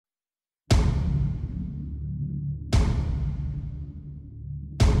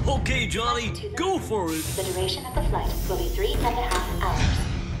Okay, Johnny, go for it. The duration of the flight will be 3.5 hours.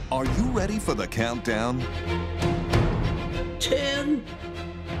 Are you ready for the countdown? 10,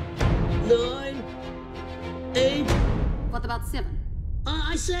 9, 8. What about 7?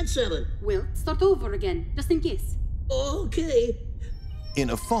 I said 7. Well, start over again, just in case. Okay.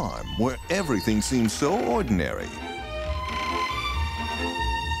 In a farm where everything seems so ordinary,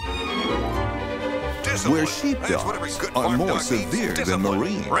 where sheepdogs are more severe than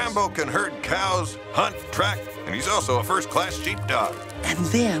Marines. Rambo can herd cows, hunt, track, and he's also a first-class sheepdog. And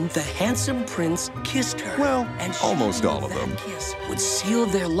then the handsome prince kissed her. Well, and almost all of them. That kiss would seal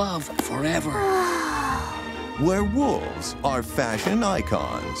their love forever. Where wolves are fashion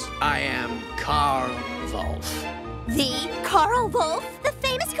icons. I am Karl Wolf. The Karl Wolf, the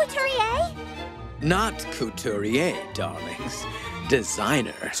famous couturier? Not couturier, darlings.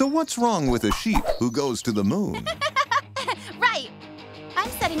 Designer. So what's wrong with a sheep who goes to the moon? Right. I'm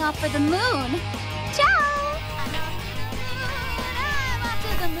setting off for the moon. Ciao! I'm off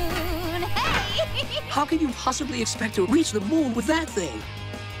to the moon. Hey! How can you possibly expect to reach the moon with that thing?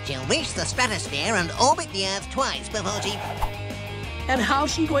 She'll reach the stratosphere and orbit the Earth twice before she... And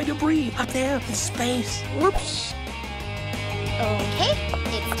how's she going to breathe up there in space? Whoops. Okay,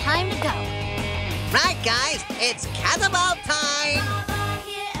 it's time to go. Right, guys, it's cannonball time!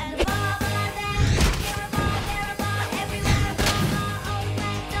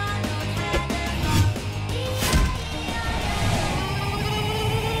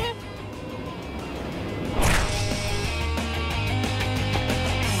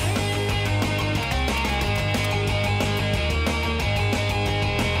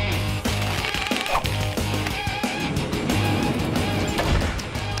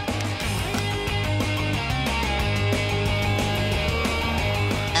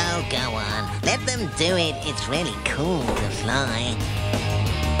 Go on. Let them do it. It's really cool to fly.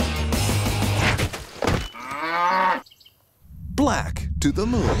 Black to the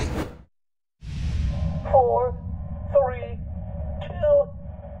moon. 4, 3, 2,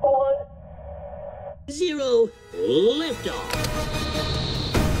 1, 0. Liftoff.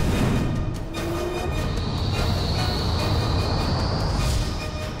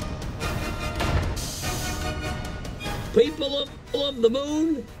 People of the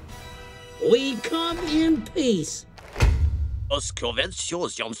moon, we come in peace.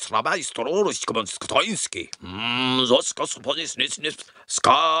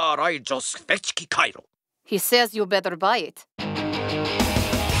 He says you better buy it.